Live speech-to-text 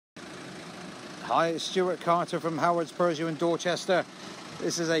Hi, it's Stuart Carter from Howard's Peugeot in Dorchester.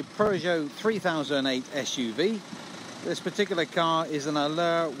 This is a Peugeot 3008 SUV. This particular car is an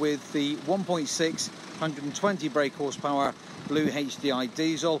Allure with the 1.6 120 brake horsepower blue HDI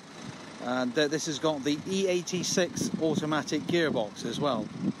diesel, and this has got the E86 automatic gearbox as well.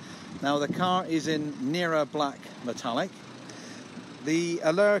 Now the car is in Nera black metallic. The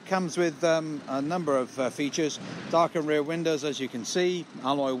Allure comes with a number of features: darkened rear windows, as you can see,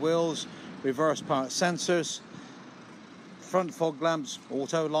 alloy wheels, reverse park sensors, front fog lamps,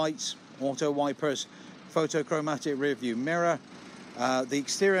 auto lights, auto wipers, photochromatic rear view mirror. The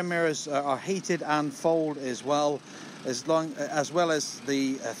exterior mirrors are heated and fold as well as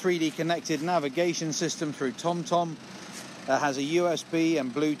the 3D connected navigation system through TomTom. Has a USB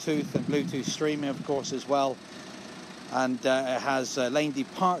and Bluetooth streaming, of course, as well. And it has lane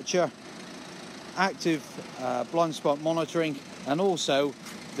departure, active blind spot monitoring, and also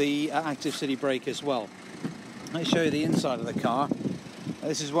the active city brake as well. Let me show you the inside of the car.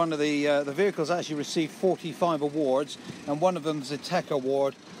 This is one of the vehicles actually received 45 awards, and one of them is a Tech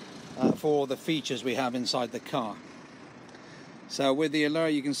Award for the features we have inside the car. So with the Allure,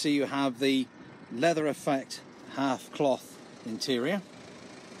 you can see you have the leather effect half cloth interior,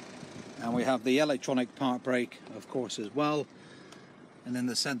 and we have the electronic park brake, of course, as well. And in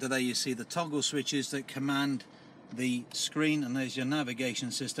the center there you see the toggle switches that command the screen, and there's your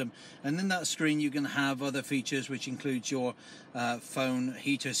navigation system. And in that screen you can have other features, which includes your phone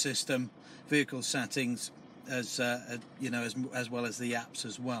heater system, vehicle settings, as well as the apps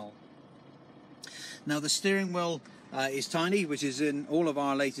as well. Now the steering wheel is tiny, which is in all of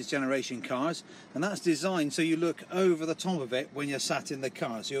our latest generation cars, and that's designed so you look over the top of it when you're sat in the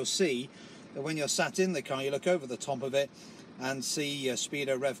car. So you'll see that when you're sat in the car, you look over the top of it and see your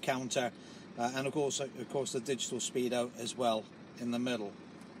speedo, rev counter, and of course the digital speedo as well in the middle.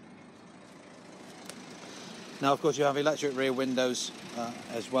 Now, of course, you have electric rear windows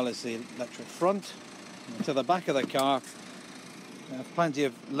as well as the electric front. And to the back of the car, you have plenty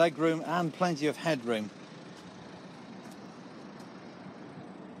of leg room and plenty of headroom.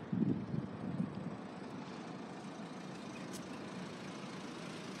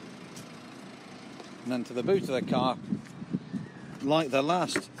 And then to the boot of the car, like the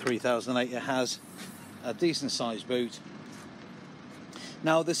last 3008, it has a decent sized boot.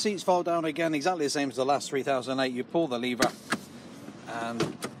 Now the seats fold down again exactly the same as the last 3008. You pull the lever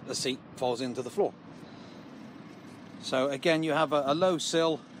and the seat falls into the floor. So again, you have a low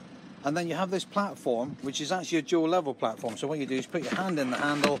sill, and then you have this platform, which is actually a dual level platform. So what you do is put your hand in the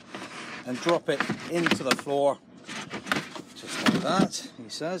handle and drop it into the floor, just like that, he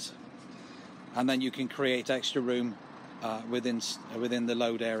says. And then you can create extra room within the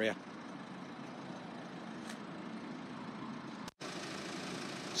load area.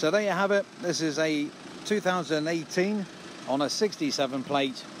 So there you have it. This is a 2018 on a 67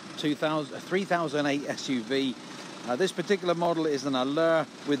 plate 3008 SUV. This particular model is an Allure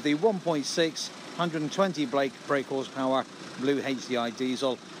with the 1.6 120 brake horsepower blue HDI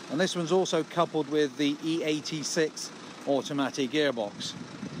diesel, and this one's also coupled with the E86 automatic gearbox.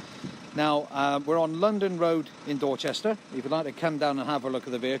 Now, we're on London Road in Dorchester. If you'd like to come down and have a look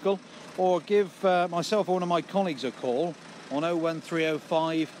at the vehicle, or give myself or one of my colleagues a call on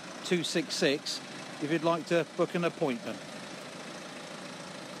 01305 266 if you'd like to book an appointment.